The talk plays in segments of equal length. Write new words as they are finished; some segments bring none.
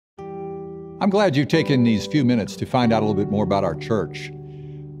I'm glad you've taken these few minutes to find out a little bit more about our church.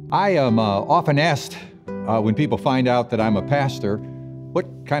 I am often asked when people find out that I'm a pastor, what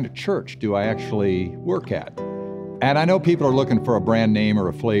kind of church do I actually work at? And I know people are looking for a brand name or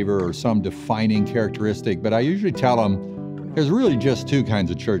a flavor or some defining characteristic, but I usually tell them there's really just two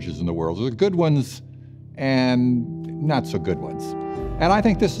kinds of churches in the world. There's the good ones and not so good ones. And I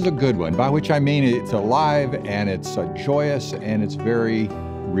think this is a good one, by which I mean it's alive and it's joyous and it's very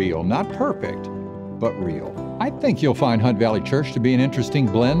real. Not perfect, but real. I think you'll find Hunt Valley Church to be an interesting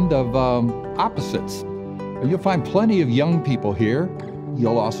blend of opposites. You'll find plenty of young people here.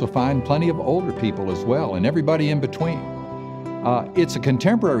 You'll also find plenty of older people as well, and everybody in between. It's a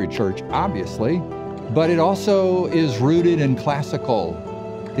contemporary church, obviously, but it also is rooted in classical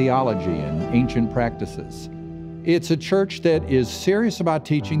theology and ancient practices. It's a church that is serious about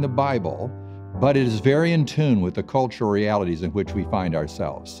teaching the Bible, but it is very in tune with the cultural realities in which we find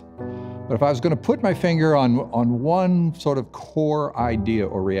ourselves. But if I was going to put my finger on one sort of core idea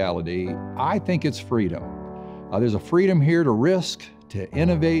or reality, I think it's freedom. There's a freedom here to risk, to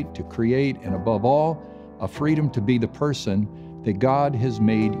innovate, to create, and above all, a freedom to be the person that God has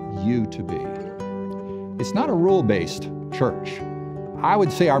made you to be. It's not a rule-based church. I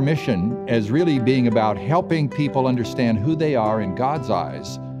would say our mission is really being about helping people understand who they are in God's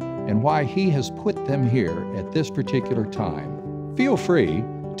eyes and why He has put them here at this particular time. Feel free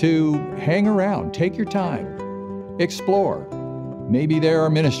to hang around, take your time, explore. Maybe there are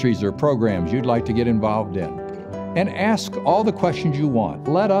ministries or programs you'd like to get involved in. And ask all the questions you want.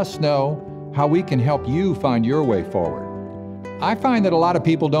 Let us know how we can help you find your way forward. I find that a lot of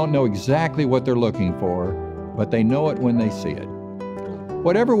people don't know exactly what they're looking for, but they know it when they see it.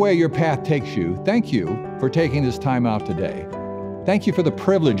 Whatever way your path takes you, thank you for taking this time out today. Thank you for the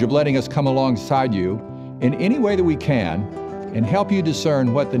privilege of letting us come alongside you in any way that we can and help you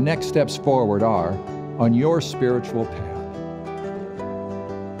discern what the next steps forward are on your spiritual path.